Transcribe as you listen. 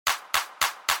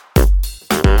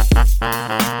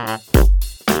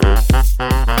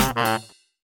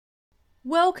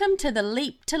Welcome to the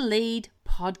Leap to Lead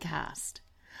podcast.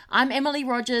 I'm Emily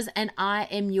Rogers and I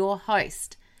am your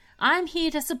host. I'm here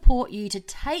to support you to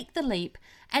take the leap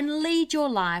and lead your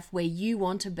life where you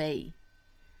want to be.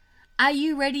 Are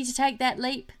you ready to take that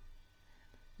leap?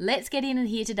 Let's get in and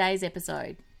hear today's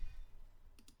episode.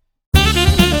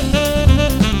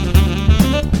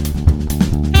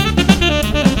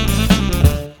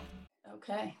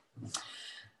 Okay.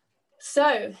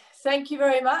 So, thank you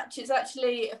very much. It's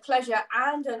actually a pleasure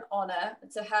and an honour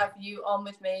to have you on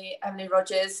with me, Emily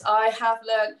Rogers. I have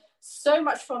learned so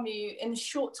much from you in the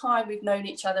short time we've known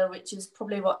each other, which is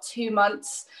probably, 2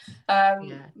 months.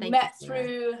 Met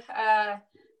through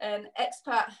an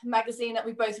expat magazine that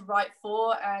we both write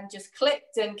for, and just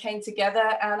clicked and came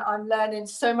together, and I'm learning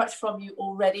so much from you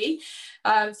already.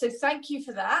 So thank you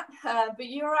for that. But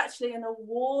you're actually an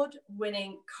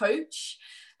award-winning coach.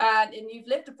 And you've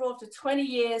lived abroad for 20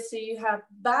 years, so you have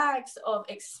bags of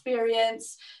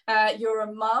experience. You're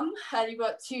a mum, and you've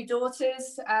got 2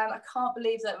 daughters, and I can't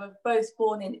believe that we're both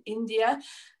born in India.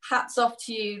 Hats off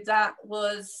to you.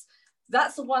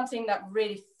 That's the one thing that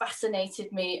really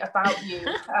fascinated me about you,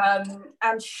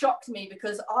 and shocked me,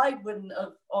 because I wouldn't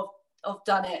have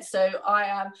done it. So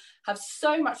I have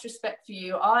so much respect for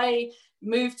you. I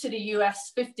moved to the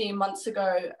US 15 months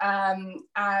ago,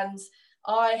 and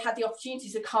I had the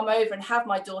opportunity to come over and have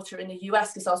my daughter in the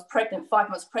US because I was pregnant, 5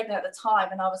 months pregnant at the time.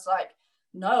 And I was like,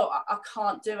 no, I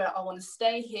can't do it. I want to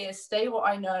stay here, stay what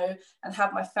I know, and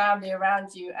have my family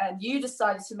around you. And you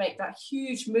decided to make that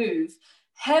huge move,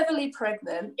 heavily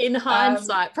pregnant. In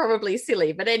hindsight, probably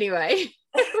silly, but anyway,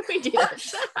 we did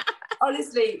it.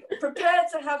 Honestly, prepared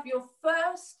to have your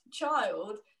first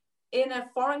child in a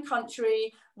foreign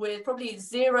country with probably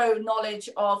zero knowledge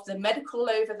of the medical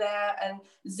over there and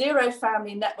zero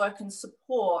family network and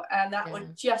support. And that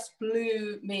would just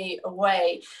blew me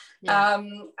away. Yeah.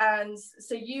 And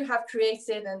so you have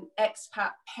created an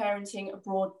expat parenting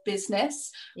abroad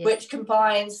business, which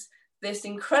combines this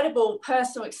incredible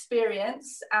personal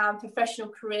experience and professional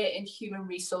career in human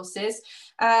resources.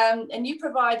 And you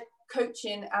provide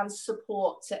coaching and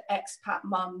support to expat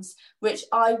mums, which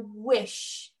I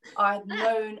wish I'd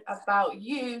known about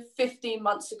you 15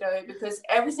 months ago, because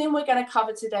everything we're going to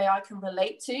cover today I can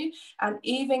relate to. And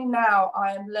even now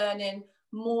I am learning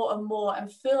more and more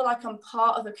and feel like I'm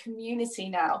part of a community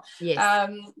now. Yes.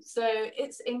 So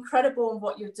it's incredible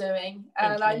what you're doing.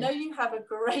 And I know you have a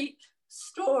great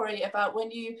story about when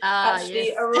you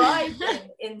arrived in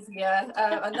India,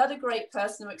 another great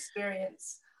personal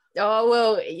experience. Oh,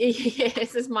 well,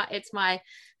 yes, it's my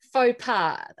faux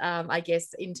pas, I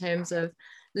guess, in terms of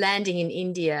landing in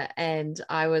India. And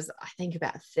I was, I think,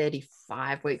 about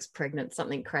 35 weeks pregnant,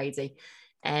 something crazy,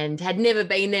 and had never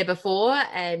been there before.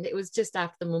 And it was just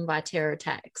after the Mumbai terror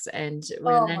attacks, and we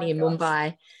were landing in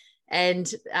Mumbai. And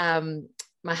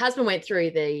my husband went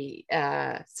through the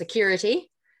security,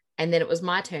 and then it was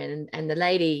my turn. And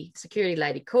the security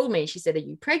lady called me. She said, "Are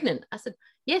you pregnant?" I said,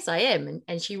 "Yes, I am."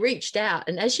 And she reached out.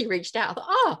 And as she reached out, I thought,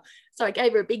 oh, so I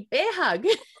gave her a big bear hug.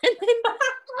 And then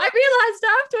I realized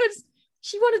afterwards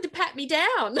she wanted to pat me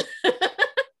down.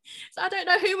 So I don't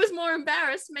know who was more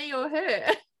embarrassed, me or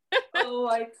her. Oh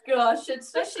my gosh.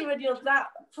 Especially when you're that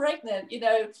pregnant,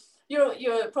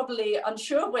 you're probably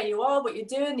unsure where you are, what you're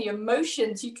doing, the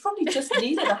emotions. You probably just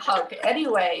needed a hug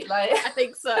anyway. I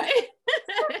think so.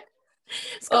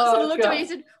 Scott sort of looked at me and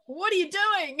said, "What are you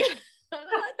doing?"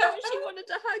 I thought she wanted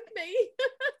to hug me.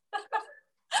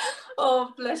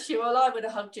 Oh, bless you. Well, I would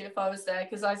have hugged you if I was there,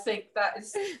 because I think that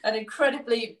is an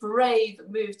incredibly brave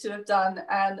move to have done.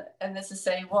 And as I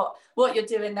say, what you're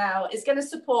doing now is going to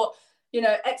support,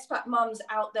 expat mums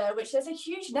out there, which there's a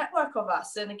huge network of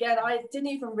us. And again, I didn't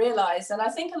even realize, and I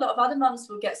think a lot of other mums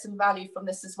will get some value from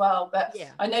this as well. But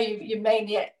I know you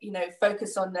mainly,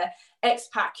 focus on the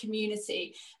expat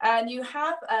community, and you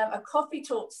have a coffee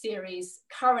talk series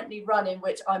currently running,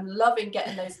 which I'm loving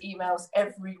getting those emails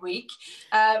every week.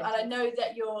 And I know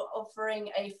that you're offering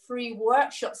a free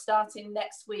workshop starting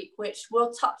next week, which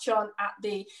we'll touch on at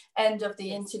the end of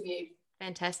the interview.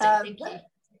 Fantastic. Thank you.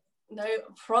 No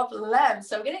problem.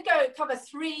 So we're going to cover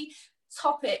 3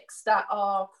 topics that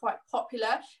are quite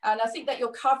popular, and I think that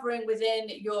you're covering within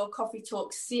your Coffee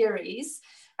Talk series.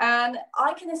 And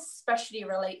I can especially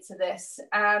relate to this.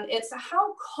 And it's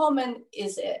how common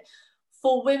is it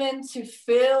for women to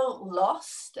feel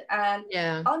lost and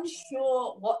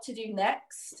unsure what to do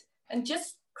next, and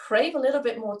just crave a little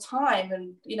bit more time,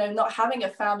 and not having a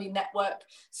family network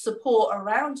support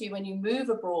around you when you move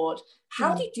abroad?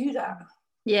 How do you do that?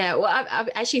 Yeah, well, I've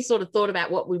actually sort of thought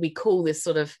about what would we call this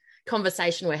sort of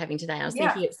conversation we're having today. I was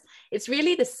Yeah. thinking it's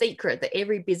really the secret that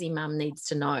every busy mum needs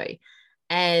to know.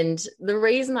 And the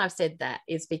reason I've said that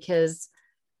is because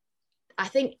I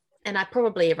think, and I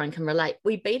probably everyone can relate,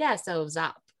 we beat ourselves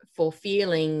up for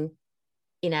feeling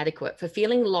inadequate, for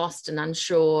feeling lost and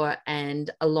unsure and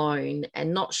alone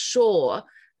and not sure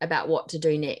about what to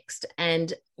do next.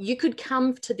 And you could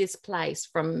come to this place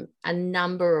from a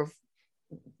number of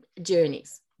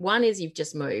journeys. One is you've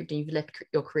just moved and you've left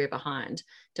your career behind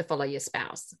to follow your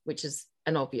spouse, which is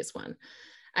an obvious one.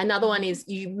 Another one is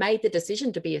you made the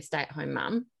decision to be a stay-at-home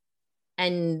mum,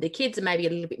 and the kids are maybe a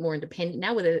little bit more independent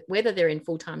now, whether they're in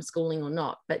full-time schooling or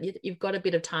not, but you've got a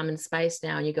bit of time and space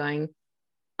now, and you're going,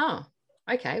 oh,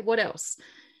 okay, what else?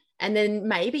 And then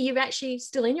maybe you're actually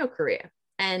still in your career.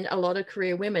 And a lot of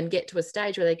career women get to a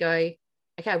stage where they go,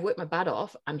 okay, I've worked my butt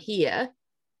off. I'm here.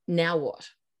 Now what?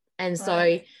 And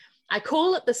so I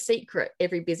call it the secret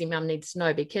every busy mum needs to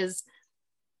know, because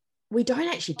we don't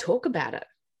actually talk about it.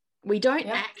 We don't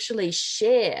actually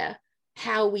share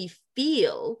how we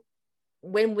feel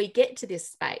when we get to this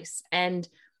space. And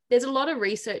there's a lot of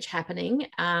research happening,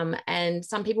 and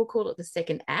some people call it the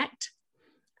second act.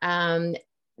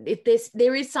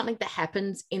 There is something that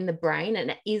happens in the brain,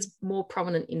 and it is more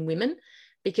prominent in women,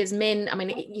 because men, I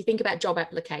mean, you think about job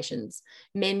applications,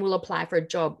 men will apply for a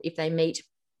job if they meet,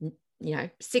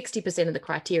 60% of the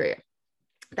criteria.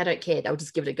 They don't care. They'll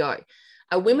just give it a go.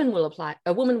 A woman will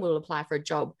apply for a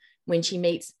job when she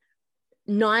meets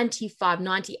 95,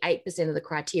 98% of the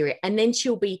criteria, and then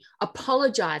she'll be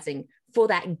apologizing for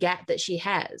that gap that she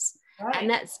has. Right. And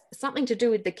that's something to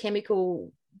do with the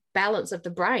chemical balance of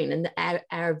the brain and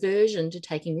our aversion to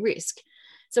taking risk.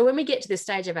 So when we get to this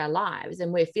stage of our lives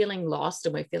and we're feeling lost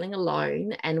and we're feeling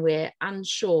alone and we're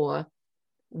unsure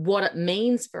what it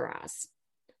means for us,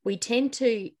 we tend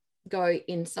to go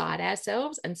inside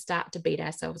ourselves and start to beat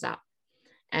ourselves up.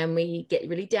 And we get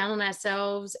really down on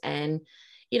ourselves. And,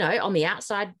 on the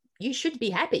outside, you should be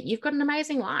happy. You've got an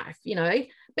amazing life,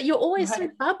 but you're always so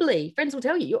bubbly. Friends will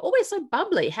tell you, you're always so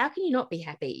bubbly. How can you not be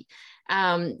happy?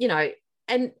 And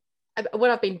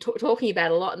what I've been talking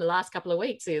about a lot in the last couple of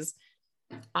weeks is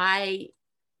I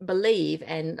believe,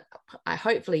 and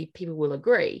hopefully people will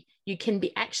agree, you can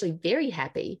be actually very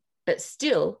happy, but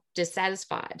still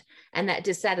dissatisfied. And that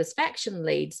dissatisfaction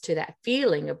leads to that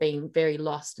feeling of being very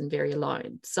lost and very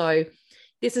alone. So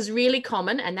this is really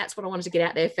common. And that's what I wanted to get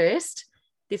out there first.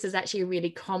 This is actually a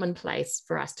really common place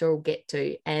for us to all get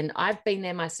to. And I've been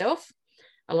there myself.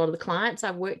 A lot of the clients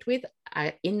I've worked with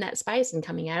are in that space and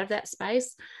coming out of that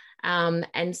space.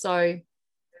 And so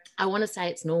I want to say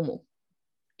it's normal.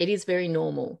 It is very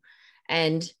normal.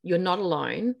 And you're not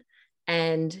alone.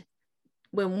 And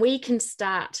when we can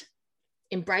start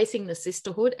embracing the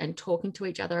sisterhood and talking to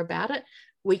each other about it,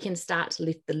 we can start to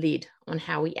lift the lid on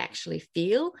how we actually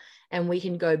feel, and we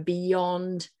can go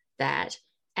beyond that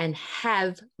and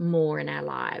have more in our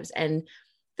lives. And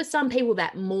for some people,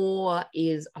 that more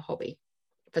is a hobby.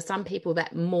 For some people,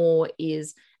 that more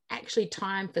is actually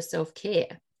time for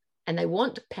self-care, and they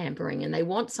want pampering and they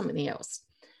want something else.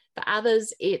 For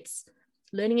others, it's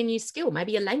learning a new skill,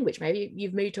 maybe a language. Maybe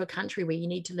you've moved to a country where you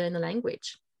need to learn the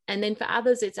language. And then for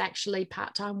others, it's actually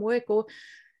part-time work, or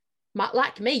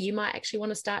like me, you might actually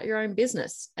want to start your own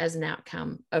business as an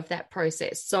outcome of that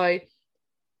process. So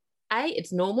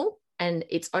it's normal and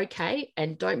it's okay,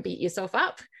 and don't beat yourself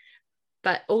up,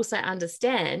 but also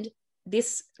understand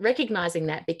this, recognizing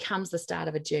that becomes the start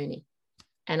of a journey.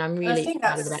 And I'm really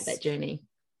excited about that journey.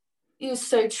 It's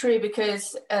so true,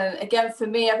 because again, for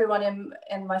me, everyone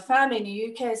in my family in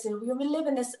the UK is saying, you're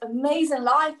living this amazing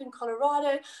life in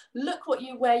Colorado. Look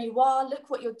where you are. Look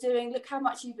what you're doing. Look how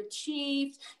much you've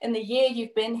achieved in the year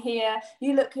you've been here.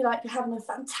 You look like you're having a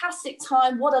fantastic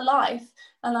time. What a life.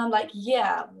 And I'm like,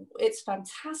 yeah, it's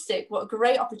fantastic. What a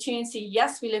great opportunity.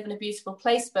 Yes, we live in a beautiful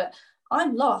place, but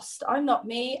I'm lost. I'm not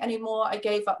me anymore. I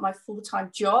gave up my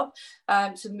full-time job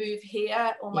to move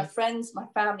here, all my friends, my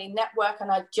family network,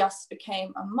 and I just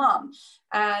became a mum.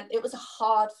 And it was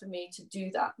hard for me to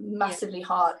do that, massively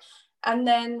hard. And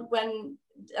then when,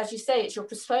 as you say, it's your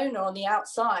persona on the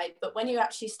outside, but when you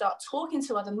actually start talking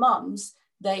to other mums,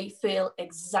 they feel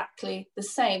exactly the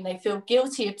same. They feel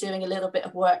guilty of doing a little bit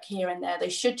of work here and there. They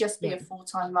should just be a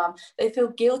full-time mum. They feel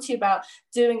guilty about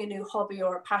doing a new hobby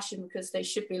or a passion because they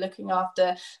should be looking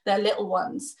after their little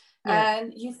ones.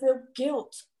 And you feel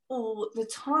guilt all the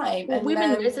time. Well, and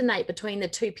women resonate between the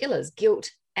two pillars,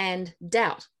 guilt and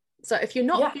doubt. So if you're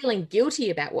not feeling guilty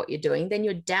about what you're doing, then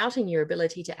you're doubting your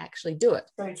ability to actually do it.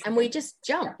 And we just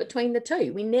jump between the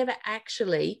two. We never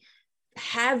actually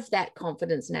have that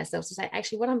confidence in ourselves to say,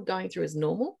 actually, what I'm going through is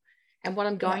normal, and what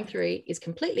I'm going through is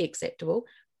completely acceptable,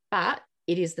 but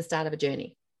it is the start of a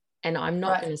journey, and I'm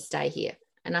not going to stay here.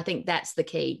 And I think that's the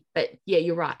key. But yeah,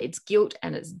 you're right. It's guilt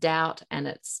and it's doubt and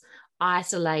it's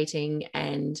isolating.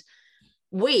 And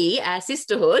we, our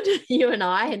sisterhood, you and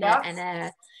I, and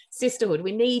our sisterhood,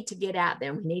 we need to get out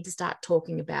there and we need to start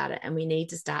talking about it, and we need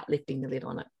to start lifting the lid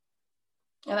on it.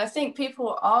 And I think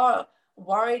people are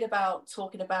worried about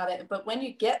talking about it, but when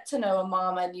you get to know a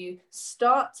mom and you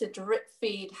start to drip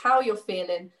feed how you're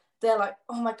feeling, they're like,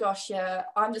 oh my gosh, yeah,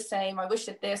 I'm the same. I wish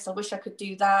I did this. I wish I could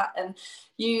do that. And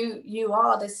you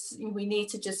are this, we need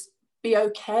to just be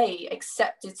okay,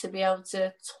 accepted to be able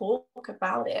to talk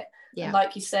about it. Yeah. And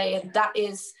like you say, and that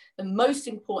is the most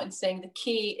important thing. The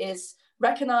key is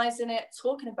recognizing it,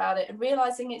 talking about it, and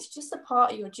realizing it's just a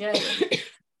part of your journey.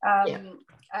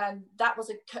 And that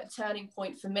was a turning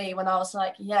point for me when I was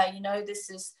like, yeah, this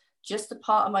is just a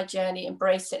part of my journey.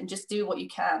 Embrace it and just do what you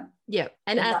can. Yeah.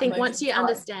 And I think once you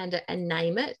understand it and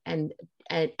name it, and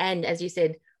as you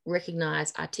said,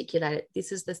 recognize, articulate it,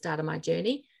 this is the start of my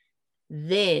journey,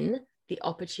 then the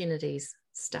opportunities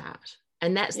start.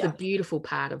 And that's the beautiful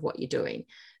part of what you're doing.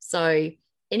 So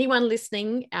anyone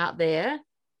listening out there,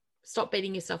 stop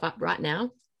beating yourself up right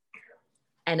now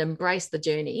and embrace the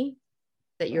journey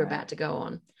that you're about to go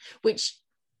on, which,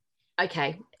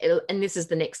 okay, and this is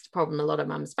the next problem a lot of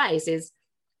mums face is,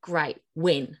 great,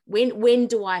 when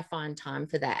do I find time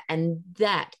for that? And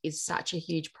that is such a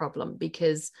huge problem,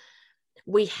 because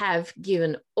we have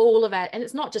given all of our, and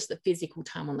it's not just the physical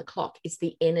time on the clock, it's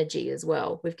the energy as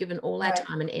well. We've given all our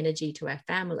time and energy to our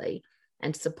family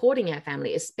and supporting our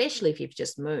family, especially if you've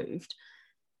just moved.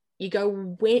 You go,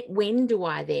 when do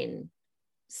I then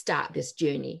start this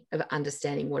journey of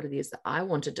understanding what it is that I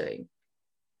want to do?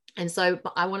 And so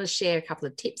I want to share a couple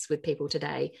of tips with people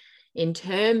today in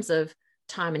terms of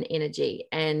time and energy.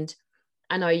 And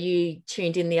I know you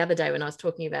tuned in the other day when I was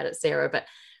talking about it, Sarah, but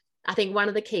I think one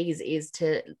of the keys is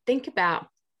to think about,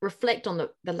 reflect on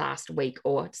the last week,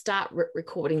 or start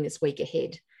recording this week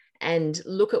ahead and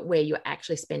look at where you're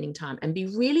actually spending time, and be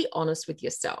really honest with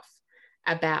yourself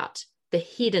about the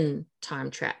hidden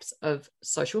time traps of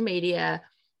social media,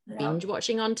 binge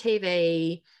watching on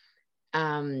TV,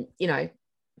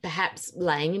 perhaps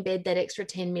laying in bed that extra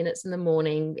 10 minutes in the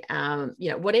morning,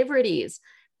 whatever it is.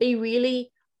 Be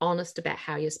really honest about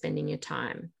how you're spending your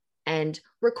time and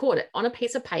record it on a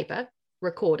piece of paper,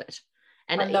 record it.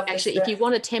 And actually, if you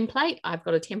want a template, I've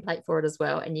got a template for it as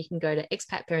well. And you can go to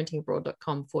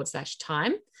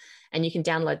expatparentingabroad.com/time, and you can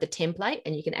download the template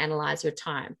and you can analyze your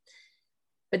time.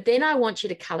 But then I want you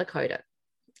to color code it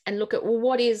and look at, well,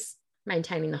 what is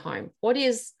maintaining the home? What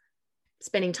is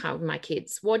spending time with my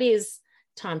kids? What is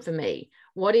time for me?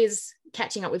 What is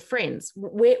catching up with friends?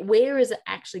 Where is it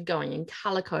actually going? And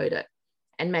color code it.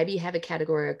 And maybe you have a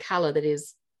category of color that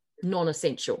is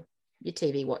non-essential, your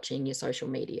TV watching, your social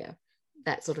media,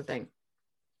 that sort of thing.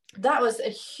 That was a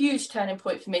huge turning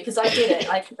point for me, because I did it.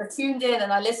 I tuned in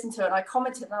and I listened to it and I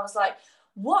commented, and I was like,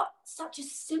 what such a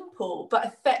simple but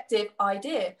effective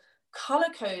idea. Color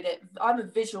code it. I'm a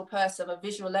visual person, I'm a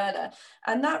visual learner,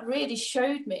 and that really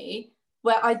showed me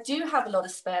where I do have a lot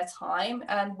of spare time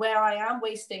and where I am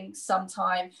wasting some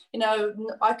time.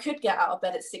 I could get out of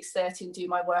bed at 6:30 and do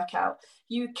my workout.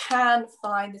 You can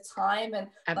find the time. And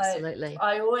absolutely,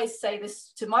 I always say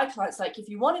this to my clients, like, if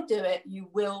you want to do it, you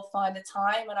will find the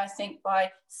time. And I think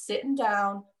by sitting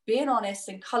down, being honest,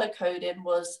 and color coding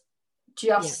was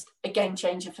just a game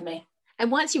changer for me.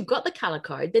 And once you've got the color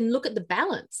code, then look at the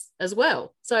balance as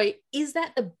well. So is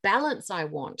that the balance I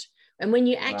want? And when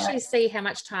you actually see how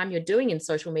much time you're doing in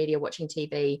social media, watching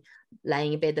TV,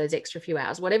 laying in bed those extra few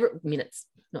hours, whatever, minutes,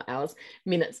 not hours,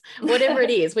 minutes, whatever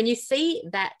it is, when you see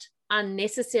that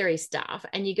unnecessary stuff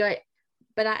and you go,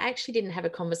 but I actually didn't have a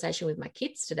conversation with my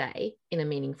kids today in a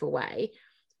meaningful way,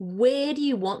 where do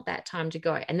you want that time to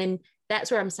go? And then that's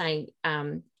where I'm saying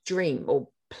dream or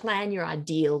plan your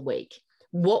ideal week.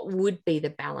 What would be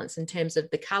the balance in terms of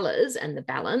the colors and the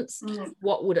balance?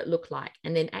 What would it look like?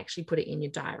 And then actually put it in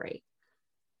your diary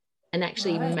and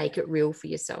actually make it real for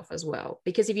yourself as well.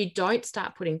 Because if you don't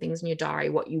start putting things in your diary,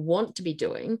 what you want to be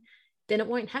doing, then it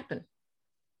won't happen.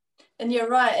 And you're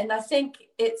right. And I think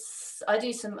I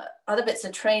do some other bits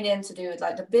of training to do with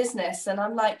like the business. And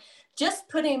I'm like, just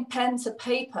putting pen to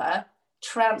paper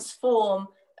transform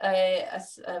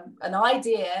an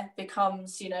idea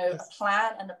becomes, a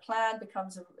plan, and a plan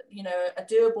becomes a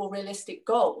doable, realistic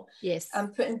goal. Yes.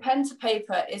 And putting pen to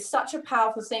paper is such a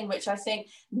powerful thing, which I think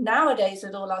nowadays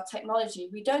with all our technology,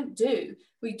 we don't do.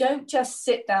 We don't just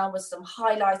sit down with some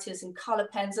highlighters and color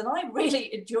pens, and I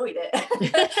really enjoyed it.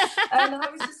 And I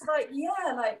was just like,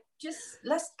 just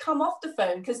let's come off the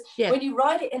phone, because when you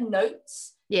write it in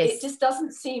notes, Yes. it just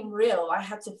doesn't seem real. I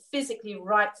had to physically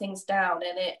write things down,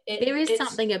 and there is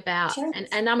something about,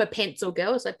 and I'm a pencil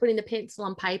girl, so putting the pencil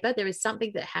on paper, there is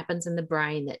something that happens in the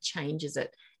brain that changes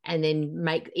it, and then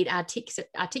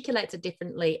articulates it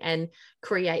differently and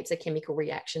creates a chemical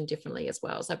reaction differently as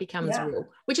well. So it becomes real,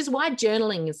 which is why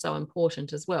journaling is so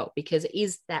important as well, because it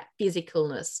is that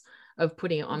physicalness of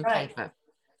putting it on paper.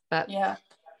 But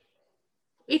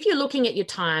if you're looking at your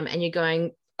time and you're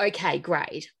going, okay,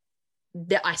 great,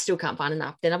 that I still can't find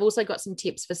enough, then I've also got some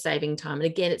tips for saving time. And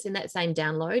again, it's in that same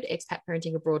download,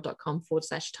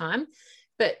 expatparentingabroad.com/time.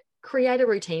 But create a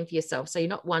routine for yourself so you're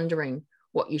not wondering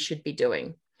what you should be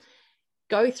doing.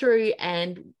 Go through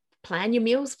and plan your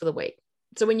meals for the week.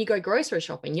 So when you go grocery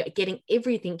shopping, you're getting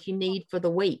everything you need for the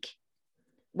week.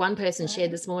 One person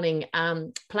shared this morning,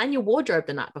 plan your wardrobe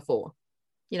the night before.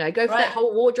 Go for that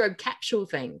whole wardrobe capsule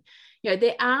thing.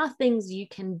 There are things you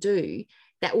can do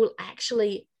that will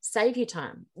actually save you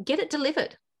time. Get it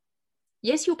delivered.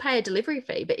 Yes, you'll pay a delivery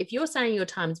fee, but if you're saying your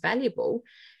time's valuable,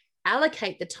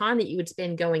 allocate the time that you would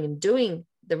spend going and doing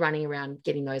the running around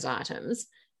getting those items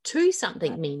to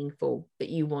something meaningful that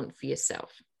you want for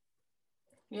yourself.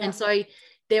 And so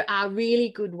there are really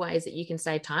good ways that you can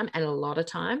save time, and a lot of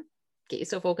time. Get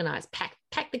yourself organized, pack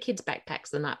the kids' backpacks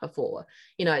the night before.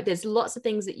 There's lots of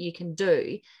things that you can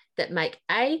do that make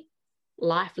A,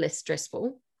 life less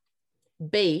stressful,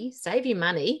 B, save you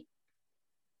money,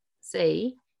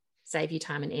 C, save you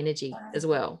time and energy as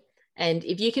well. And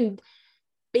if you can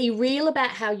be real about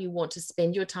how you want to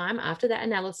spend your time after that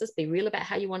analysis, be real about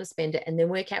how you want to spend it, and then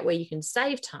work out where you can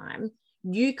save time,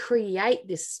 you create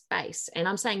this space. And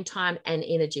I'm saying time and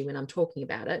energy when I'm talking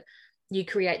about it. You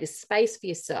create this space for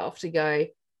yourself to go,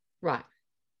 right,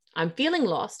 I'm feeling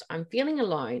lost. I'm feeling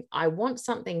alone. I want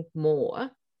something more.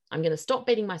 I'm going to stop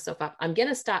beating myself up. I'm going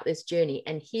to start this journey,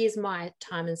 and here's my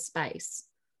time and space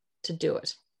to do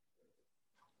it.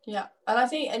 Yeah. And I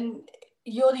think, and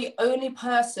you're the only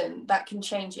person that can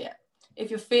change it. If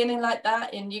you're feeling like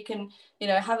that, and you can,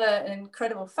 have an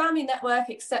incredible family network,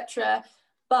 etc.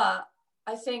 But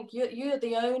I think you're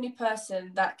the only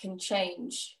person that can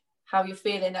change how you're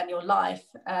feeling and your life.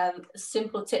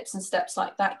 Simple tips and steps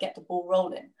like that get the ball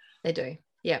rolling. They do.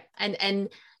 Yeah. And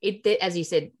it, as you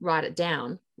said, write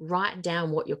down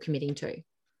what you're committing to,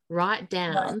 write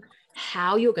down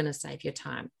how you're going to save your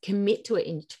time, commit to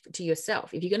it to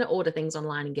yourself. If you're going to order things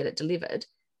online and get it delivered,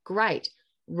 great.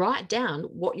 Write down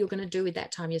what you're going to do with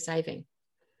that time you're saving,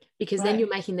 because then you're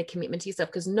making the commitment to yourself,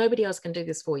 because nobody else can do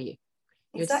this for you.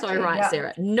 You're so right,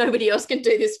 Sarah. Nobody else can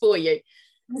do this for you.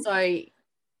 So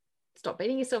stop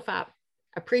beating yourself up,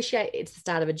 appreciate it's the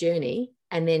start of a journey,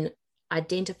 and then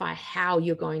identify how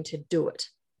you're going to do it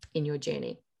in your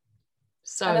journey.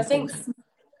 So and I think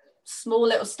small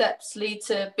little steps lead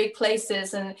to big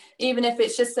places. And even if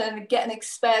it's just getting a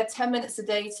spare 10 minutes a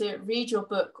day to read your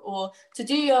book, or to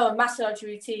do your massage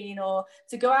routine, or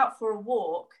to go out for a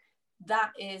walk,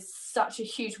 that is such a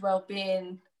huge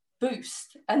well-being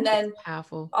boost. And then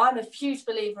powerful. I'm a huge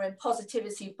believer in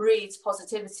positivity breeds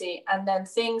positivity, and then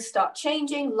things start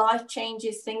changing, life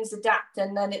changes, things adapt,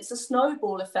 and then it's a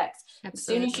snowball effect. Absolutely. As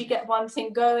soon as you get one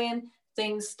thing going,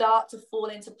 things start to fall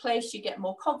into place. You get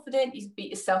more confident, you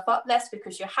beat yourself up less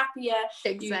because you're happier.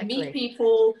 Exactly. You meet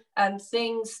people, and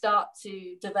things start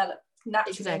to develop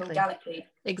naturally and organically.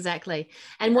 Exactly.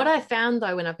 And what I found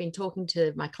though, when I've been talking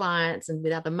to my clients and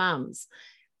with other mums,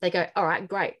 they go, all right,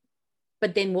 great,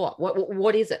 but then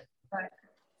what is it? Right.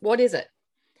 What is it?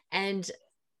 And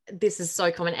this is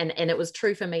so common, and it was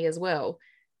true for me as well.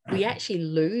 We actually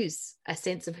lose a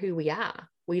sense of who we are.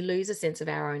 We lose a sense of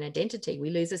our own identity.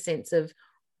 We lose a sense of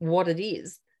what it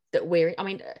is that we're, I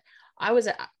mean, I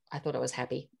thought I was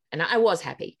happy, and I was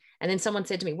happy. And then someone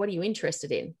said to me, what are you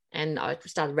interested in? And I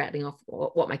started rattling off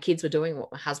what my kids were doing,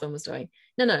 what my husband was doing.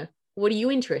 No, what are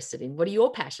you interested in? What are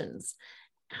your passions?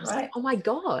 And I was like, oh my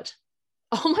God,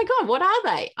 what are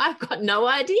they? I've got no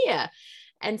idea.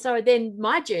 And so then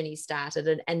my journey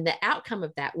started, and the outcome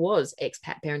of that was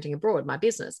Expat Parenting Abroad, my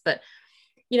business. But,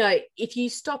 if you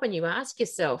stop and you ask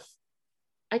yourself,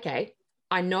 okay,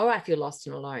 I know I feel lost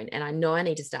and alone, and I know I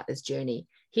need to start this journey.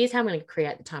 Here's how I'm going to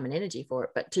create the time and energy for it.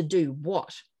 But to do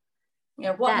what?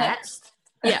 Yeah, what next?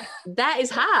 Yeah, that is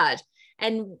hard.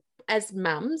 And as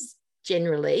mums,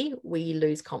 generally, we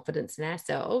lose confidence in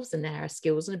ourselves and our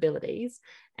skills and abilities.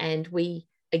 And we,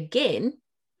 again,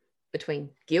 between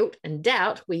guilt and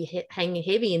doubt, we hang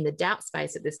heavy in the doubt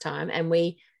space at this time, and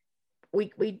we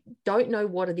don't know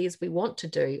what it is we want to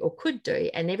do or could do.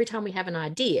 And every time we have an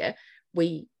idea,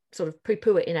 we sort of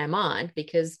poo-poo it in our mind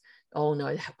because, oh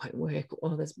no, that won't work.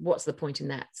 Oh, what's the point in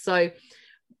that? So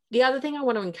the other thing I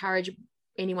want to encourage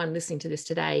anyone listening to this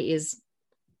today is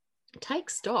Take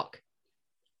stock.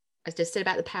 As just said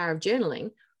about the power of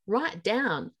journaling, write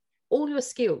down all your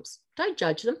skills. Don't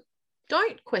judge them.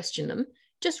 Don't question them.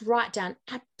 Just write down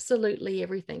absolutely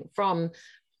everything, from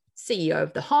CEO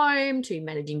of the home to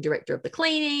managing director of the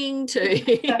cleaning to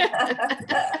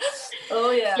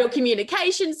oh yeah, your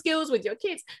communication skills with your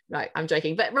kids. No, I'm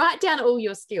joking, but write down all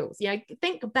your skills. You know,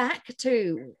 think back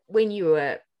to when you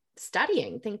were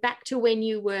studying. Think back to when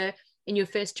you were in your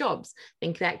first jobs.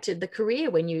 Think back to the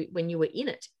career when you were in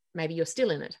it. Maybe you're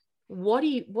still in it. What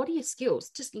are your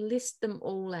skills? Just list them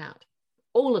all out,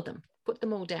 all of them. Put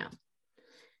them all down,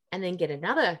 and then get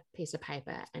another piece of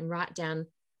paper and write down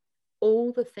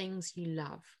all the things you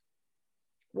love.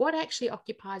 What actually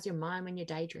occupies your mind when you're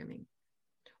daydreaming?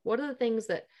 What are the things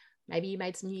that maybe you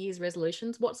made some New Year's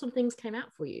resolutions? What sort of things came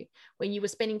out for you when you were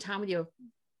spending time with your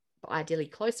ideally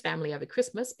close family over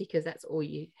Christmas, because that's all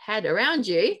you had around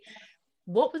you?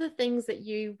 What were the things that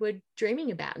you were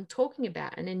dreaming about and talking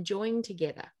about and enjoying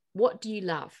together? What do you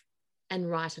love? And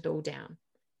write it all down.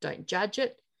 Don't judge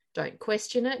it. Don't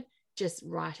question it. Just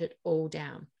write it all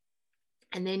down.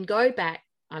 And then go back.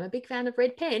 I'm a big fan of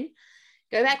red pen.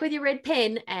 Go back with your red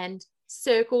pen and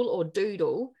circle or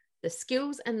doodle the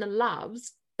skills and the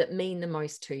loves that mean the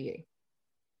most to you.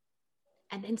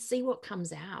 And then see what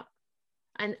comes out.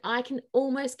 And I can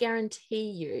almost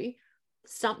guarantee you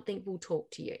something will talk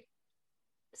to you.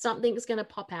 Something's going to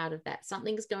pop out of that.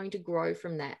 Something's going to grow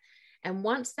from that. And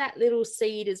once that little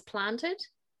seed is planted,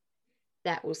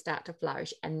 that will start to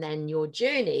flourish. And then your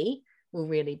journey will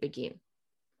really begin.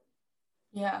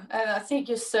 Yeah, and I think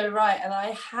you're so right. And I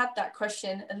had that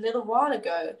question a little while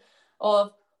ago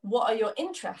of what are your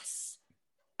interests?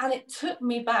 And it took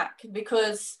me back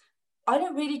because I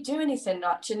don't really do anything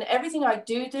much. And everything I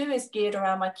do is geared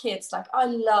around my kids. Like I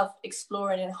love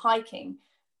exploring and hiking,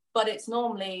 but it's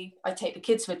normally I take the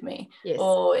kids with me, yes.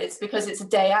 Or it's because it's a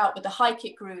day out with the hike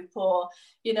it group, or,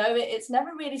 you know, it's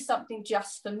never really something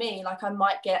just for me. Like I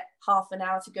might get half an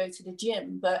hour to go to the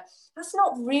gym, but that's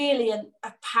not really a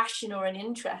passion or an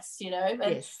interest, you know.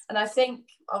 And, yes. and I think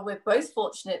we're both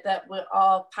fortunate that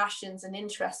our passions and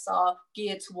interests are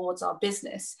geared towards our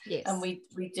business, yes. and we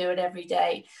do it every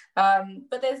day.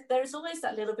 But there's always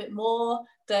that little bit more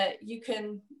that you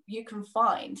can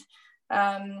find.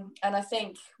 And I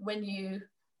think when you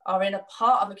are in a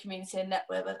part of a community and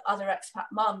network with other expat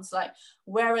mums, like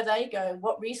where are they going?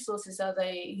 What resources are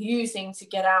they using to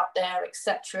get out there,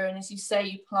 etc.? And as you say,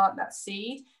 you plant that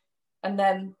seed and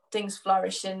then things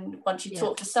flourish. And once you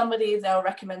talk to somebody, they'll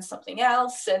recommend something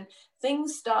else and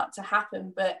things start to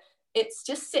happen. But it's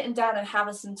just sitting down and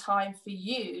having some time for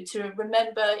you to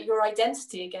remember your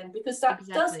identity again, because that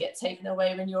does get taken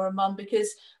away when you're a mum,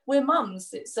 because we're mums.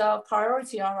 It's our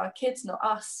priority are our kids, not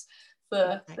us,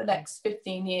 for the next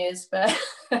 15 years. But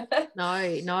no,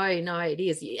 it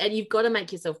is. And you've got to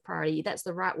make yourself priority. That's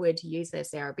the right word to use there,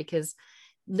 Sarah, because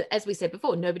as we said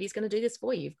before, nobody's going to do this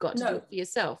for you. You've got to do it for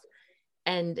yourself.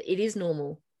 And it is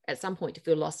normal at some point to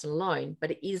feel lost and alone,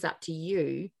 but it is up to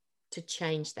you to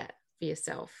change that for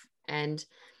yourself. And,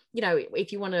 you know,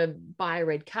 if you want to buy a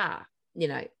red car, you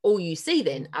know, all you see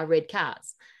then are red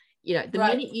cars. You know, the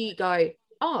minute you go,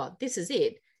 oh, this is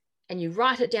it, and you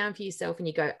write it down for yourself and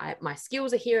you go, my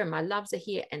skills are here and my loves are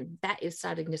here, and that is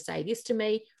starting to say this to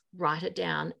me, write it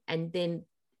down, and then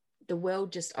the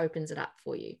world just opens it up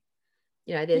for you.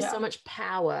 You know, there's so much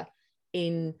power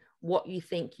in what you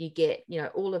think you get, you know,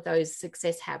 all of those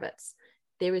success habits.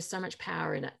 There is so much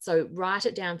power in it. So write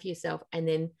it down for yourself and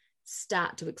then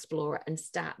start to explore it and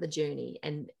start the journey.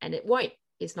 And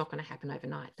it's not going to happen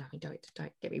overnight.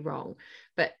 Don't get me wrong,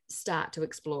 but start to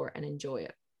explore it and enjoy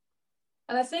it.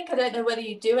 And I think, I don't know whether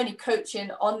you do any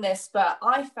coaching on this, but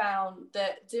I found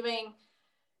that doing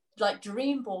like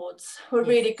dream boards were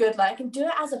really good. Like, and do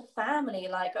it as a family.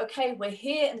 Like, okay, we're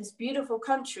here in this beautiful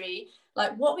country.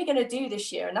 Like, what are we going to do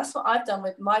this year? And that's what I've done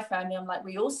with my family. I'm like,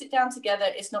 we all sit down together.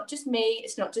 It's not just me.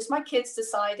 It's not just my kids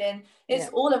deciding. It's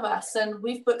all of us. And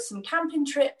we've booked some camping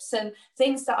trips and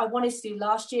things that I wanted to do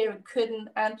last year and couldn't.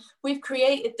 And we've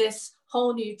created this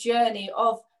whole new journey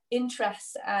of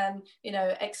interests and, you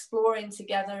know, exploring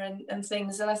together and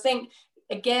things. And I think,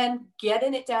 again,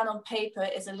 getting it down on paper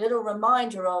is a little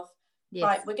reminder of,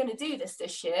 right, we're going to do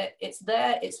this year. It's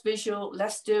there, it's visual,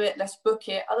 let's do it, let's book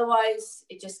it. Otherwise,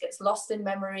 it just gets lost in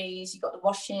memories. You've got the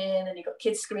washing and you've got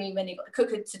kids screaming, you've got the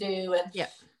cooking to do,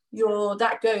 and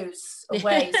that goes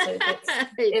away. So if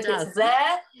it's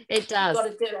there, it does. You've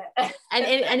got to do it.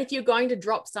 and if you're going to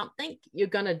drop something, you're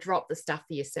going to drop the stuff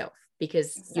for yourself,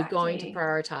 because you're going to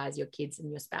prioritize your kids and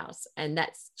your spouse. And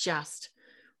that's just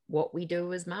what we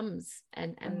do as mums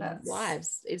and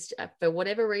wives. It's for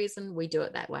whatever reason we do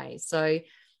it that way. So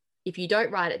if you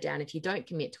don't write it down, if you don't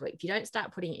commit to it, if you don't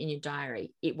start putting it in your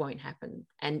diary, it won't happen.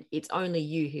 And it's only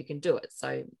you who can do it.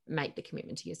 So make the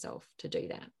commitment to yourself to do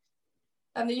that.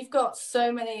 And you've got so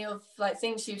many of like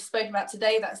things you've spoken about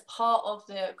today that's part of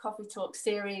the Coffee Talk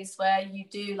series, where you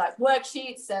do like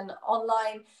worksheets and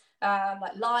online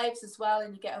like lives as well,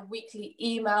 and you get a weekly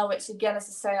email, which again, as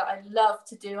I say, I love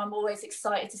to do. I'm always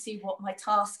excited to see what my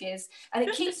task is, and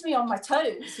it keeps me on my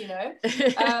toes, you know.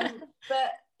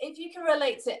 But if you can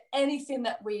relate to anything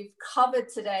that we've covered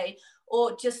today,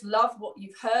 or just love what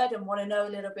you've heard and want to know a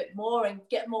little bit more and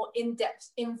get more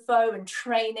in-depth info and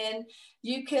training,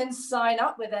 you can sign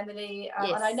up with Emily.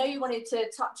 Yes. And I know you wanted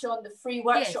to touch on the free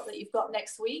workshop that you've got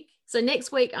next week. So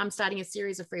next week, I'm starting a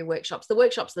series of free workshops. The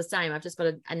workshop's the same. I've just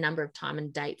got a number of time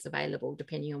and dates available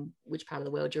depending on which part of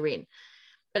the world you're in.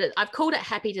 But I've called it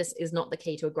Happiness is Not the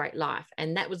Key to a Great Life.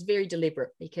 And that was very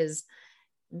deliberate, because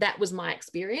that was my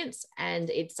experience. And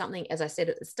it's something, as I said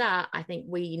at the start, I think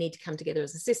we need to come together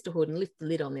as a sisterhood and lift the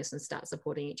lid on this and start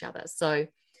supporting each other. So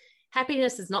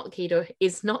happiness is not the key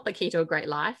to a great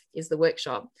life is the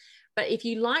workshop. But if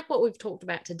you like what we've talked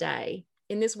about today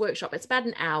in this workshop, it's about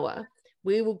an hour.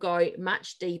 We will go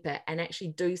much deeper and actually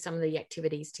do some of the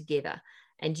activities together.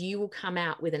 And you will come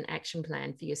out with an action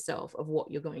plan for yourself of what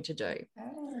you're going to do.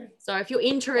 So if you're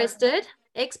interested,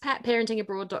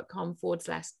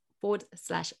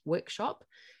 expatparentingaboard.com/workshop.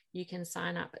 You can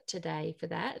sign up today for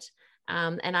that.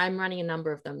 And I'm running a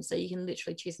number of them. So you can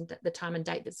literally choose the time and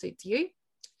date that suits you.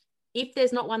 If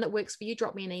there's not one that works for you,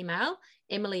 drop me an email,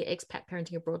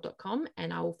 emily@expatparentingaboard.com,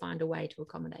 and I will find a way to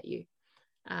accommodate you.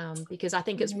 Because I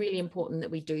think it's really important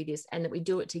that we do this and that we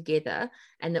do it together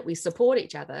and that we support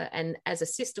each other. And as a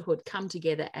sisterhood, come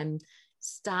together and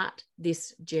start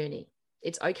this journey.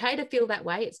 It's okay to feel that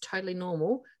way. It's totally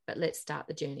normal, but let's start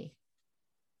the journey.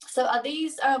 So are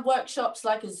these workshops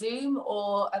like a Zoom,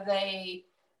 or are they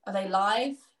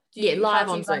live? Live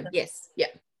on Zoom. Yes.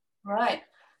 Yeah. Right.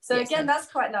 So again, that's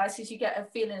quite nice, because you get a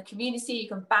feeling of community. You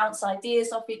can bounce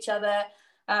ideas off each other.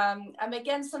 And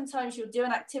again, sometimes you'll do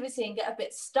an activity and get a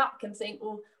bit stuck and think,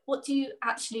 well, what do you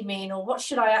actually mean? Or what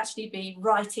should I actually be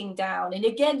writing down? And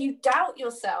again, you doubt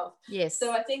yourself. Yes.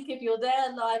 So I think if you're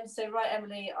there live and say, right,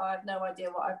 Emily, I have no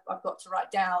idea what I've got to write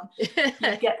down, you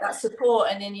get that support,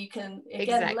 and then you can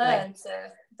again learn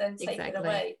to then take it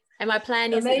away. And my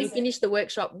plan is that you finish the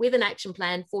workshop with an action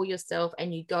plan for yourself,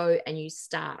 and you go and you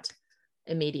start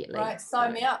immediately. Right,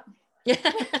 sign me up.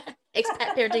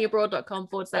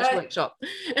 expatparentingaboard.com/workshop.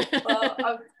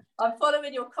 Well, I'm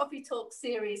following your Coffee Talk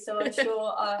series, so I'm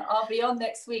sure I'll be on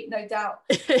next week, no doubt,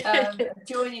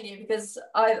 joining you, because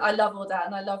I love all that,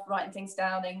 and I love writing things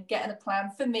down and getting a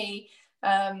plan for me.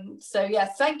 So yeah,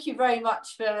 thank you very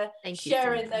much for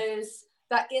sharing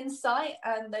that insight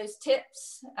and those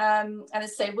tips. And as I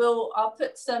say, I'll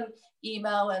put some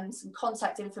email and some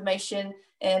contact information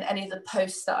in any of the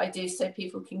posts that I do, so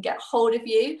people can get hold of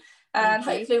you. And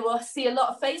hopefully we'll see a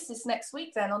lot of faces next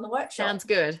week then on the workshop. Sounds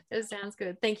good. It sounds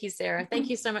good. Thank you, Sarah. Thank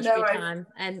you so much for your time.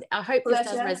 And I hope this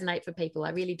does resonate for people. I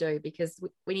really do, because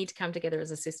we need to come together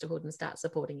as a sisterhood and start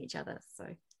supporting each other.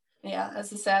 So yeah,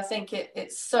 as I say, I think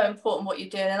it's so important what you're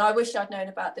doing. And I wish I'd known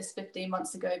about this 15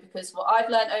 months ago, because what I've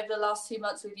learned over the last 2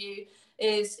 months with you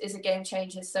is a game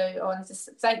changer. So I wanted to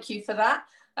thank you for that.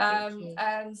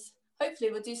 And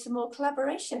hopefully we'll do some more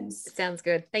collaborations. Sounds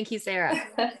good. Thank you, Sarah.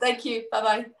 Thank you.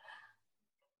 Bye-bye.